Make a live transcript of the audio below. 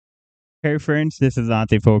Hey friends, this is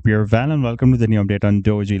Atif. Hope you're well and welcome to the new update on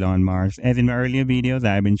Dogelon Mars. As in my earlier videos,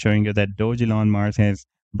 I've been showing you that Dogelon Mars has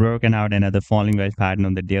broken out another falling wedge pattern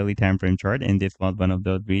on the daily time frame chart, and this was one of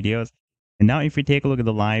those videos. And now if we take a look at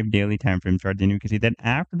the live daily time frame chart, then you can see that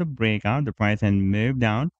after the breakout, the price has moved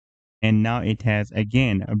down, and now it has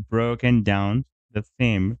again broken down the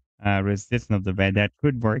same resistance of the wedge that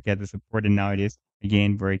could work as a support, and now it is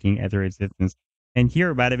again working as a resistance. And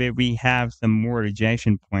here, by the way, we have some more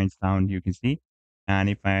rejection points found, you can see. And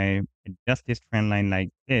if I adjust this trend line like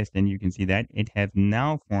this, then you can see that it has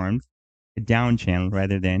now formed a down channel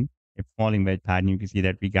rather than a falling wedge pattern. You can see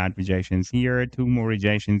that we got rejections here, two more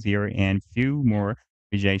rejections here, and few more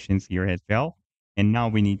rejections here as well. And now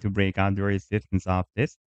we need to break out the resistance of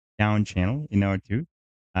this down channel in order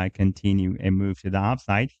to continue and move to the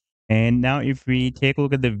upside. And now if we take a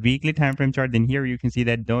look at the weekly time frame chart, then here you can see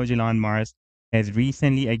that Dogelon Mars has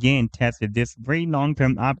recently again tested this very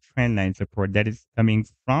long-term uptrend line support that is coming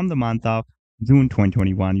from the month of June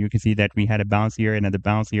 2021. You can see that we had a bounce here, another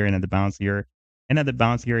bounce here, another bounce here, another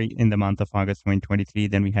bounce here in the month of August 2023.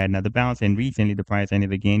 Then we had another bounce, and recently the price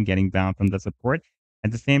ended again getting bounced from the support.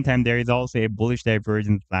 At the same time, there is also a bullish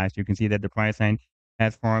divergence flash. You can see that the price line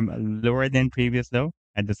has formed lower than previous low.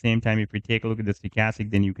 At the same time, if we take a look at the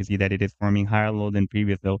stochastic, then you can see that it is forming higher low than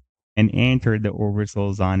previous low and entered the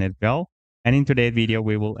oversold zone as well. And in today's video,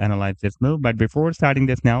 we will analyze this move. But before starting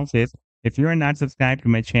this analysis, if you're not subscribed to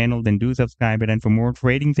my channel, then do subscribe it. And for more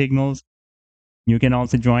trading signals, you can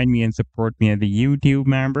also join me and support me as a YouTube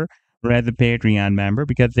member or as a Patreon member,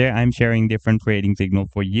 because there I'm sharing different trading signals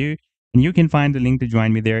for you. And you can find the link to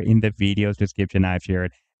join me there in the video's description I've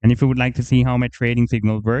shared. And if you would like to see how my trading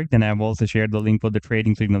signals work, then I've also shared the link for the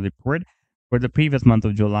trading signal report for the previous month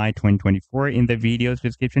of July 2024 in the video's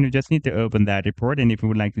description. You just need to open that report. And if you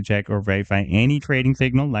would like to check or verify any trading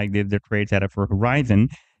signal, like the trade setup for Horizon,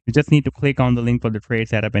 you just need to click on the link for the trade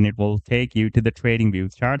setup and it will take you to the trading view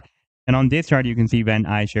chart. And on this chart, you can see when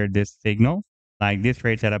I shared this signal, like this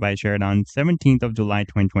trade setup I shared on 17th of July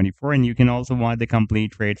 2024. And you can also watch the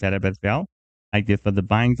complete trade setup as well, like this for the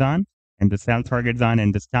buying zone and the sell target zone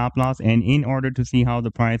and the stop loss. And in order to see how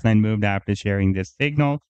the price line moved after sharing this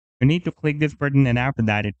signal, you need to click this button, and after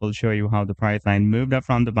that, it will show you how the price line moved up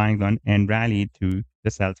from the buying zone and rallied to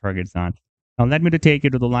the sell target zone. Now, let me to take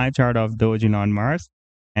you to the live chart of Dogelon Mars.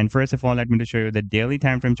 And first of all, let me to show you the daily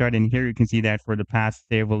time frame chart. And here you can see that for the past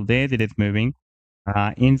several days, it is moving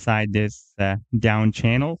inside this down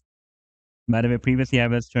channel. By the way, previously I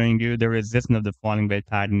was showing you the resistance of the falling wedge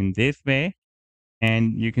pattern in this way.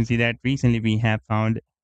 And you can see that recently we have found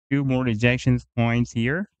two more rejection points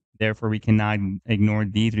here. Therefore, we cannot ignore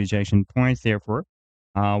these rejection points. Therefore,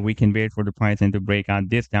 we can wait for the price and to break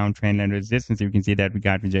out this downtrend line resistance. You can see that we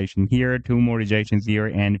got rejection here, two more rejections here,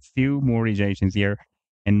 and few more rejections here.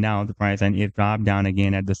 And now the price line is dropped down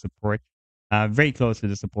again at the support, very close to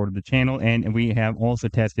the support of the channel. And we have also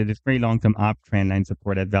tested this very long-term uptrend line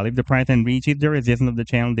support as well. If the price line reaches the resistance of the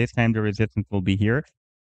channel, this time the resistance will be here,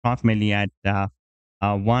 approximately at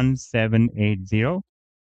 1780.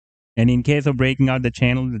 And in case of breaking out the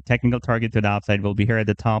channel, the technical target to the upside will be here at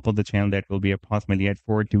the top of the channel. That will be approximately at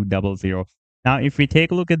 4200. Now, if we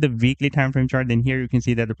take a look at the weekly time frame chart, then here you can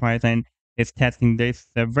see that the price line is testing this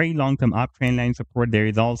very long-term uptrend line support. There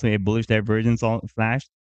is also a bullish divergence flash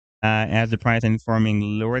as the price line is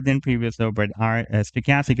forming lower than previous low, but our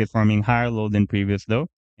stochastic is forming higher low than previous low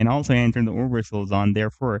and also entering the oversold zone.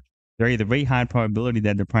 Therefore, there is a very high probability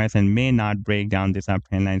that the price line may not break down this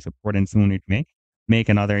uptrend line support, and soon it may make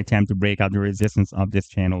another attempt to break out the resistance of this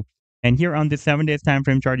channel. And here on the 7 days time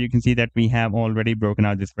frame chart, you can see that we have already broken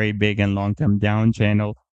out this very big and long-term down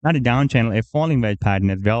channel, not a down channel, a falling wedge pattern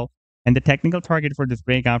as well. And the technical target for this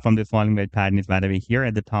breakout from this falling wedge pattern is, by the way, here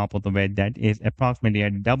at the top of the wedge. That is approximately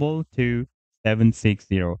at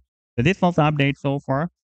 22760. So this was the update so far.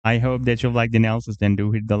 I hope that you'll like the analysis. Then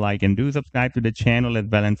do hit the like and do subscribe to the channel as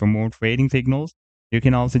well. And for more trading signals, you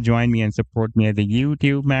can also join me and support me as a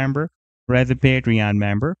YouTube member or as a Patreon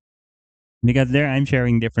member, because there I'm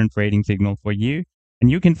sharing different trading signals for you.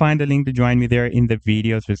 And you can find the link to join me there in the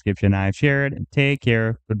video's description I've shared. Take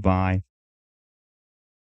care. Goodbye.